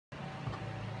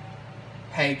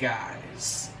Hey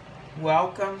guys,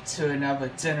 welcome to another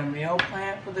dinner meal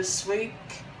plan for this week.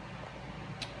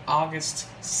 August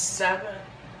 7th,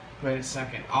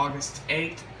 August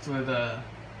 8th through the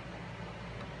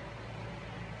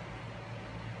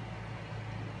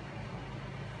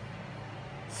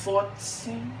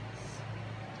 '14th.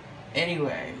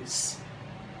 Anyways,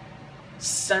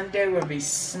 Sunday will be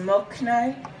smoke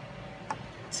night.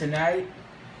 Tonight,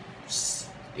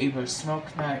 either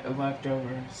smoke night or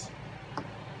leftovers.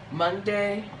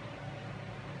 Monday,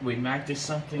 we might do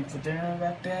something for dinner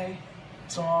that day.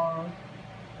 Tomorrow.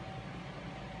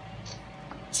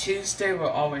 Tuesday will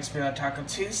always be our Taco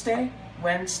Tuesday.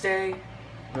 Wednesday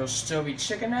will still be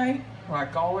chicken night,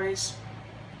 like always.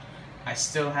 I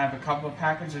still have a couple of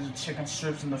packages of chicken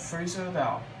strips in the freezer that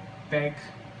I'll bake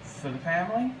for the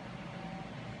family.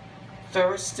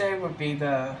 Thursday will be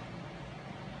the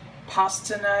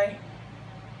pasta night,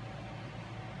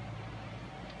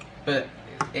 but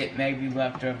it may be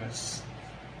leftovers.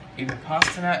 Either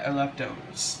pasta night or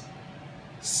leftovers.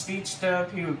 Speech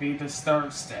therapy will be this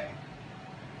Thursday.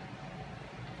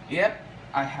 Yep,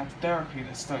 I have therapy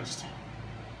this Thursday.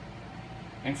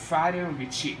 And Friday will be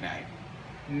cheat night.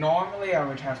 Normally I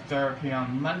would have therapy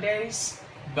on Mondays,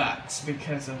 but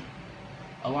because of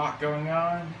a lot going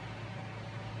on,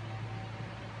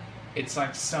 it's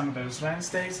like some of those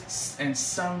Wednesdays and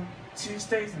some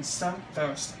Tuesdays and some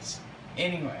Thursdays.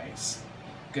 Anyways,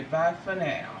 goodbye for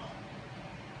now.